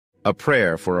A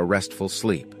prayer for a restful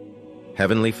sleep.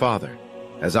 Heavenly Father,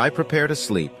 as I prepare to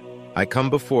sleep, I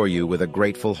come before you with a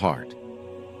grateful heart.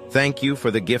 Thank you for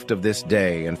the gift of this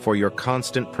day and for your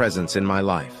constant presence in my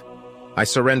life. I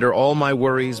surrender all my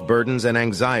worries, burdens, and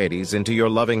anxieties into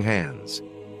your loving hands.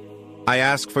 I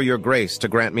ask for your grace to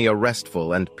grant me a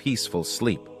restful and peaceful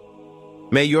sleep.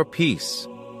 May your peace,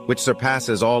 which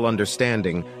surpasses all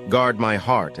understanding, guard my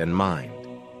heart and mind.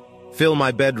 Fill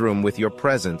my bedroom with your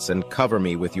presence and cover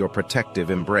me with your protective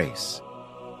embrace.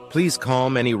 Please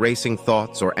calm any racing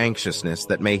thoughts or anxiousness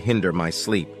that may hinder my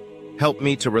sleep. Help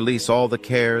me to release all the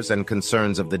cares and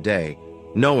concerns of the day,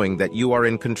 knowing that you are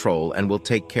in control and will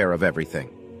take care of everything.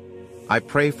 I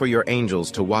pray for your angels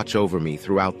to watch over me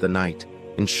throughout the night,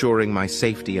 ensuring my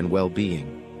safety and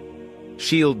well-being.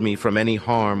 Shield me from any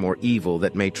harm or evil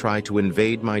that may try to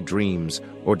invade my dreams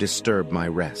or disturb my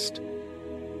rest.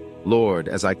 Lord,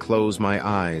 as I close my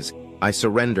eyes, I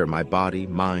surrender my body,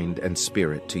 mind, and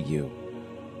spirit to you.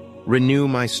 Renew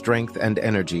my strength and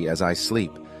energy as I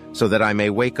sleep, so that I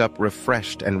may wake up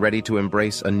refreshed and ready to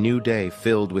embrace a new day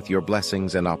filled with your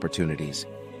blessings and opportunities.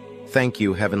 Thank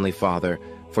you, Heavenly Father,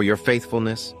 for your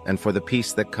faithfulness and for the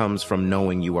peace that comes from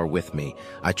knowing you are with me.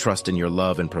 I trust in your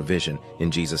love and provision. In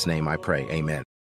Jesus' name I pray, amen.